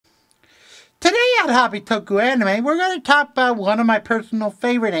on Hobby Toku Anime, we're going to talk about one of my personal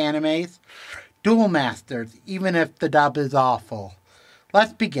favorite animes, Duel Masters, even if the dub is awful.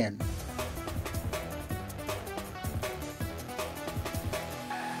 Let's begin.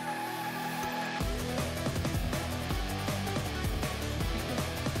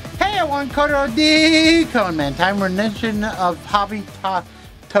 Hey everyone, Koto D. Coneman, time rendition of Hobby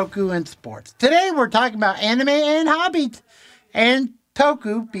Toku and Sports. Today we're talking about anime and hobby, and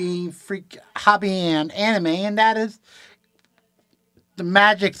Toku being freak hobby and anime, and that is the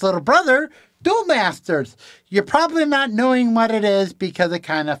Magic's little brother, Duel Masters. You're probably not knowing what it is because it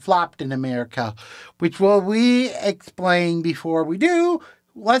kind of flopped in America, which will we explain before we do.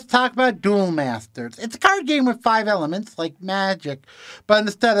 Let's talk about Duel Masters. It's a card game with 5 elements, like Magic, but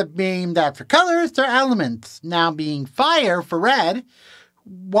instead of being that for colors, they're elements. Now being fire for red,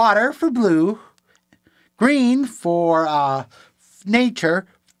 water for blue, green for nature,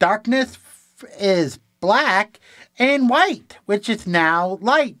 darkness is black, and white, which is now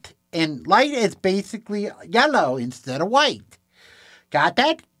light. And light is basically yellow instead of white. Got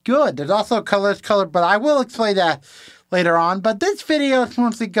that? Good. There's also color, but I will explain that later on. But this video is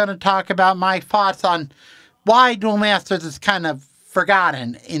mostly going to talk about my thoughts on why Duel Masters is kind of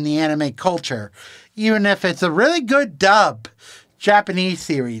forgotten in the anime culture. Even if it's a really good dub Japanese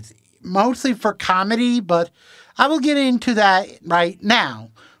series. Mostly for comedy, but I will get into that right now.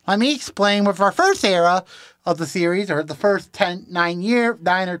 Let me explain with our first era of the series, or the first 9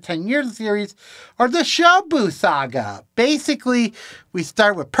 or 10 years of the series, or the Shobu Saga. Basically, we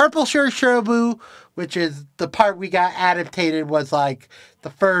start with Purple Shirt Shobu, which is the part we got adapted was like the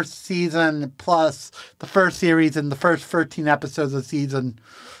first season plus the first series and the first 13 episodes of season,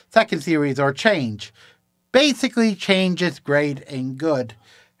 second series, or Change. Basically, Change is great and good.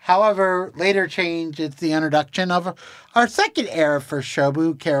 However, later Change is the introduction of our second era for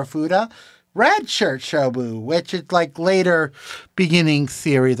Shobu, Karafuda, Red Shirt Shobu, which is like later beginning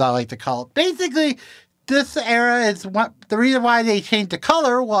series, I like to call it. Basically, this era is what the reason why they changed the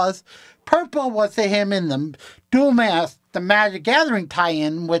color was purple was to him in the Duel Mask, the Magic Gathering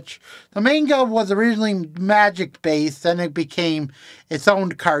tie-in, which the main goal was originally Magic-based, then it became its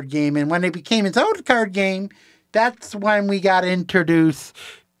own card game. And when it became its own card game, that's when we got introduced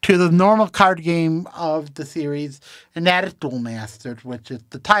to the normal card game of the series, and that is Duel Masters, which is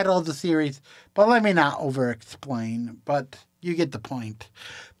the title of the series. But let me not over-explain, but you get the point.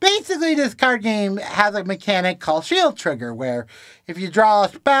 Basically, this card game has a mechanic called Shield Trigger, where if you draw a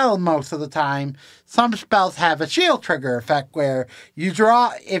spell most of the time, some spells have a Shield Trigger effect, where you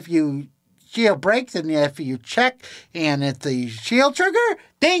draw, if you shield breaks, and if you check, and it's a shield trigger,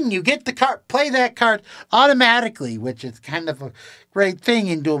 then you get the card, play that card automatically, which is kind of a great thing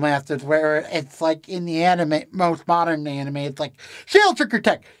in Duel Masters, where it's like in the anime, most modern anime, it's like shield trigger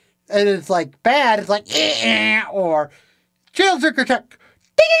tech, and it's like bad, it's like or shield trigger tech,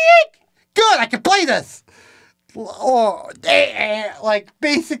 good, I can play this. Or like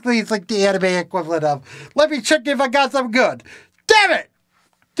basically, it's like the anime equivalent of let me check if I got something good. Damn it!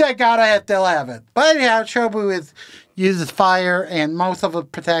 Thank God I still have it. But anyhow, Shobu uses fire, and most of the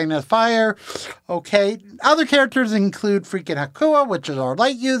protagonists fire. Okay. Other characters include freaking Hakua, which is our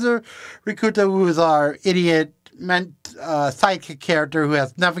light user. Rikuta, who is our idiot sidekick character who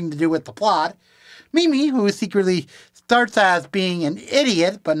has nothing to do with the plot. Mimi, who secretly starts as being an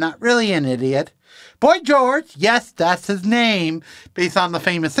idiot, but not really an idiot. Boy George, yes, that's his name, based on the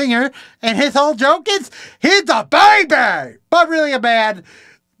famous singer. And his whole joke is, he's a baby! But really a man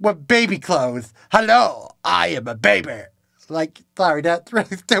with baby clothes. Hello, I am a baby. Like, sorry, that's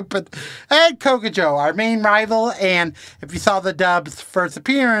really stupid. And Kokojo, our main rival, and if you saw the dub's first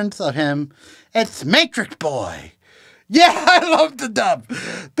appearance of him, it's Matrix Boy. Yeah, I love the dub.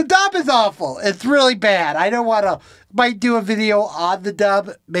 The dub is awful. It's really bad. I don't want to, might do a video on the dub,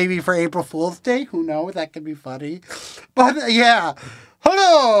 maybe for April Fool's Day. Who knows? That could be funny. But yeah,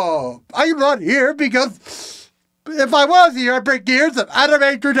 hello, I'm not here because if I was here, I'd break years of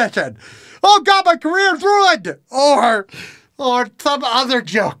anime tradition. Oh God, my career's ruined! Or some other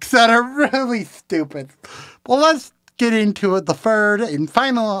jokes that are really stupid. Well, let's get into it. The third and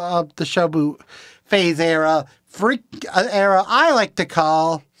final of the Shobu phase era, era I like to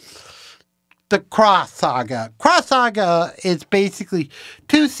call the Cross Saga. Cross Saga is basically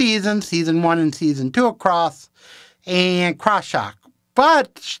 2 seasons, season 1 and season 2 of Cross, and Cross Shock.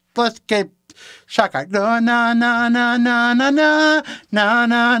 But let's get Shock Art. Na na na na na na na na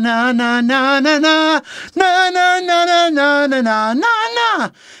na na na na na na na na na na na na.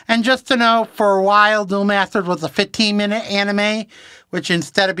 And just to know, for a while, Duel Masters was a 15-minute anime, which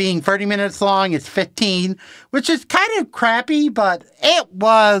instead of being 30 minutes long, it's 15, which is kind of crappy, but it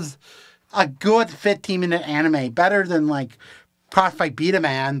was a good 15-minute anime. Better than, like, Crossfight Beta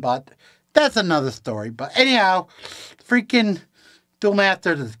Man, but that's another story. But anyhow, freaking Duel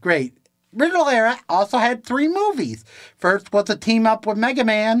Masters is great. Original Era also had 3 movies. First was a team up with Mega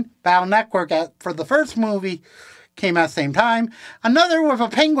Man, Battle Network for the first movie. Came out at the same time. Another with a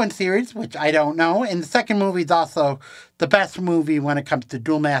Penguin series, which I don't know. And the second movie is also the best movie when it comes to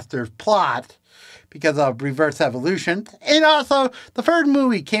Duel Masters plot because of Reverse Evolution. And also, the third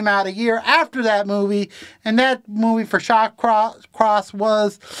movie came out a year after that movie. And that movie for Shawcross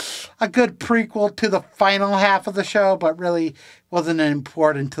was a good prequel to the final half of the show, but really wasn't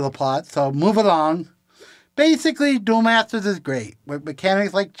important to the plot. So move along. Basically, Duel Masters is great. With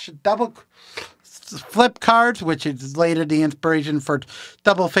mechanics like double flip cards, which is later the inspiration for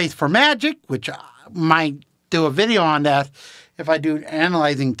Double Face for Magic, which I might do a video on that if I do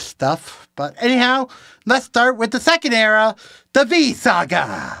analyzing stuff. But anyhow, let's start with the second era, the V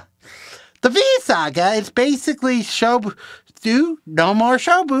Saga. The V Saga is basically Shobu, no more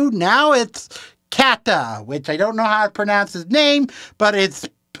Shobu, now it's Kata, which I don't know how to pronounce his name, but it's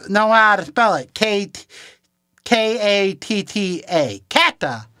know how to spell it, K-A-T-T-A,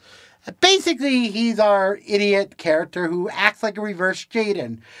 Kata. Basically, he's our idiot character who acts like a reverse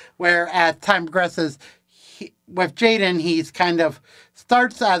Jaden, where as time progresses, with Jaden, he's kind of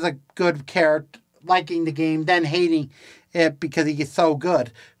starts as a good character, liking the game, then hating it because he gets so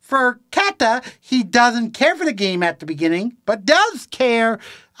good. For Kata, he doesn't care for the game at the beginning, but does care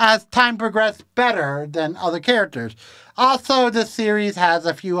as time progresses better than other characters. Also, the series has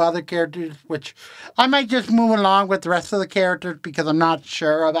a few other characters, which I might just move along with the rest of the characters because I'm not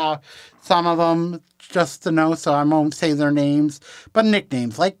sure about some of them just to know, so I won't say their names, but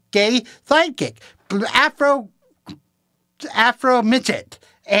nicknames like Gay Sidekick, Afro Midget,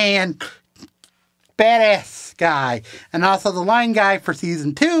 and Badass Guy, and also the line guy for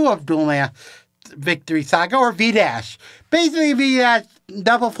Season 2 of Duel Victory Saga, or V-Dash. Basically, V-Dash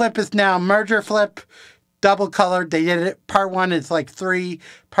Double Flip is now Merger Flip, double colored. They did it. Part 1 is like 3.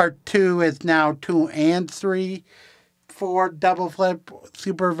 Part 2 is now 2 and 3 for Double Flip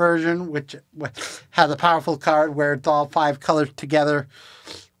Super version, which has a powerful card where it's all 5 colors together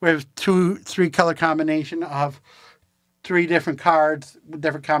with 3 color combination of 3 different cards,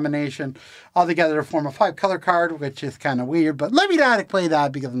 different combination, all together to form a 5 color card, which is kind of weird, but let me not play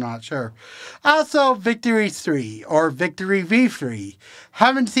that because I'm not sure. Also, Victory 3, or Victory V3.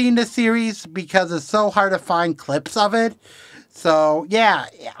 Haven't seen this series because it's so hard to find clips of it. So, yeah,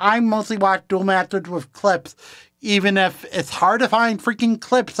 I mostly watch Duel Masters with clips, even if it's hard to find freaking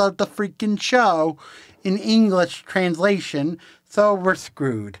clips of the freaking show in English translation. So we're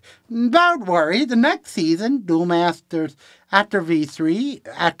screwed. Don't worry, the next season, Duel Masters after V3,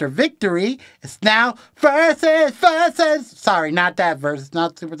 after Victory, it's now versus. Sorry, not that versus,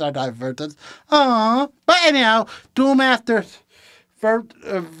 not Super Star versus. But anyhow, Duel Masters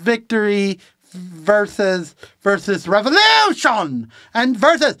Victory versus Revolution and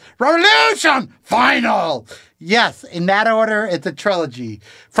versus Revolution Final. Yes, in that order, it's a trilogy.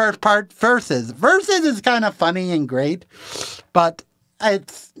 First part, Versus. Versus is kind of funny and great, but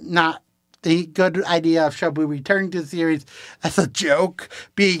it's not the good idea of Shobu returning to the series as a joke,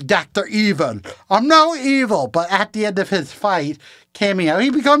 being Dr. Evil. I'm no evil, but at the end of his fight cameo, he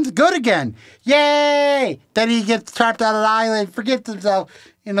becomes good again. Yay! Then he gets trapped on an island, forgets himself.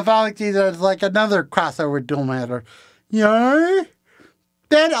 In the following season, there's like another crossover Duel Master. Yay!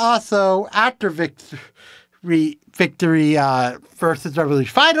 Then also, after Victory versus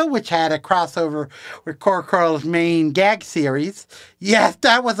Revolution Final, which had a crossover with CoroCoro's main gag series. Yes,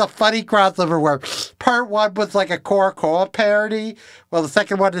 that was a funny crossover where part 1 was like a CoroCoro parody, while the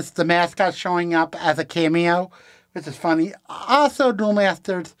second one is the mascot showing up as a cameo, which is funny. Also, Duel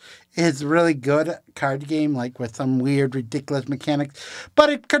Masters is a really good card game, like with some weird, ridiculous mechanics, but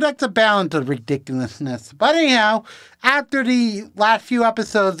it conducts a balance of ridiculousness. But anyhow, after the last few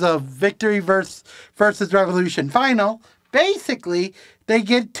episodes of Victory versus Revolution Final, basically, they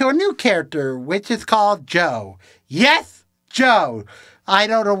get to a new character, which is called Joe. Yes, Joe. I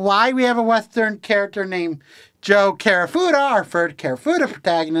don't know why we have a Western character named Joe Karafuda, our third Karafuda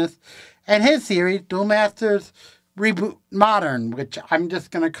protagonist, and his series, Duel Masters Reboot Modern, which I'm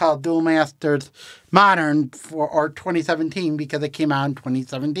just going to call Duel Masters Modern or 2017 because it came out in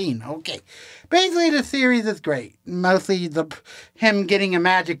 2017. Okay. Basically, the series is great. Mostly him getting a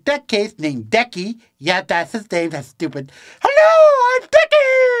magic deck case named Decky. Yeah, that's his name. That's stupid. Hello,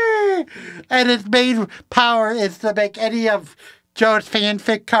 I'm Decky! And its main power is to make any of Joe's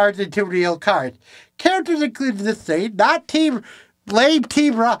fanfic cards into real cards. Characters include this state, not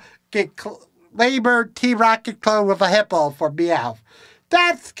Labor T-Rocket clone with a hippo for Meowth.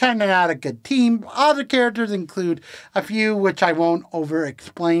 That's kind of not a good team. Other characters include a few which I won't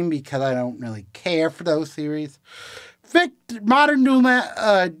over-explain because I don't really care for those series. Modern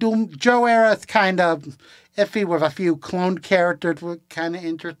Joe era is kind of iffy with a few cloned characters, which kind of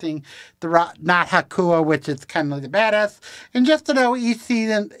interesting. Not Hakua, which is kind of the badass. And just to know, each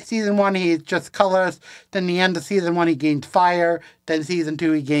season 1, he's just colors. Then the end of season 1, he gains fire. Then season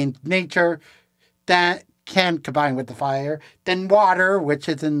 2, he gains nature. That can combine with the fire. Then water, which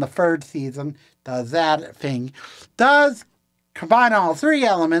is in the 3rd season, does that thing. Does combine all 3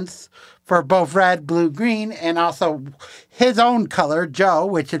 elements for both red, blue, green, and also his own color, Joe,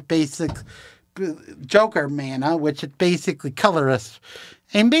 which is basic Joker mana, which is basically colorless.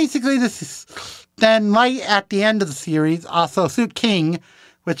 And basically this is then light at the end of the series, also Suit King,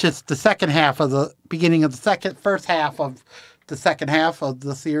 which is the second half of the beginning of the first half of the second half of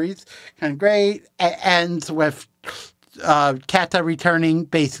the series. Kind of great. It ends with Kata returning,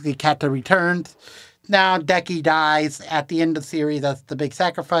 basically Kata returns. Now Deki dies at the end of the series, that's the big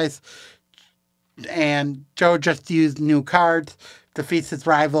sacrifice. And Joe just used new cards, defeats his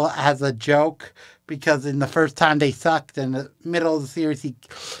rival as a joke, because in the first time they sucked, in the middle of the series he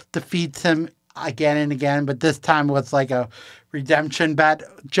defeats him again and again, but this time was like a redemption bet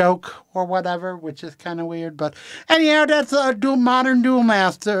joke or whatever, which is kind of weird. But anyhow, that's a modern Duel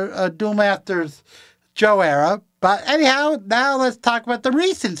Masters Joe era. But anyhow, now let's talk about the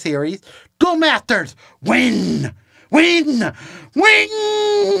recent series, Duel Masters Win! Win!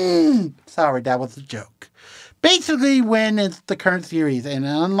 Win! Sorry, that was a joke. Basically, Win is the current series, and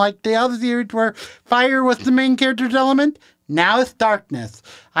unlike the other series where fire was the main character's element, now it's darkness.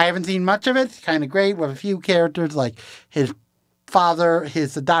 I haven't seen much of it. It's kind of great with a few characters like his father,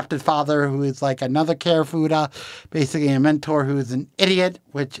 his adopted father, who is like another Karafuda, basically a mentor who is an idiot,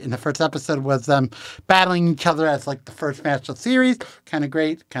 which in the first episode was them battling each other as like the first match of the series. Kind of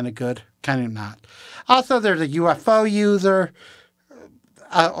great, kind of good, kind of not. Also, there's a UFO user,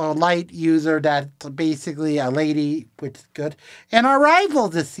 a light user that's basically a lady, which is good. And our rival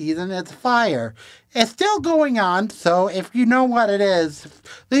this season is Fire. It's still going on, so if you know what it is,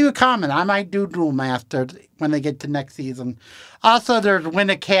 leave a comment. I might do Duel Masters when they get to next season. Also, there's Win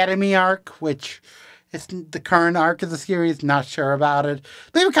Academy arc, which is the current arc of the series. Not sure about it.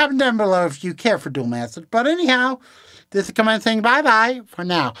 Leave a comment down below if you care for Duel Masters. But anyhow, this is Comment saying bye-bye for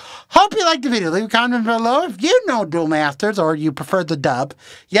now. Hope you liked the video. Leave a comment below if you know Duel Masters or you prefer the dub.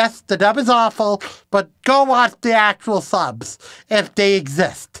 Yes, the dub is awful, but go watch the actual subs if they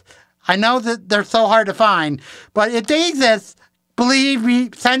exist. I know that they're so hard to find, but if they exist, believe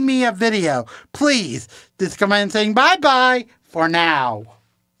me, send me a video. Please. This is Comment saying bye-bye for now.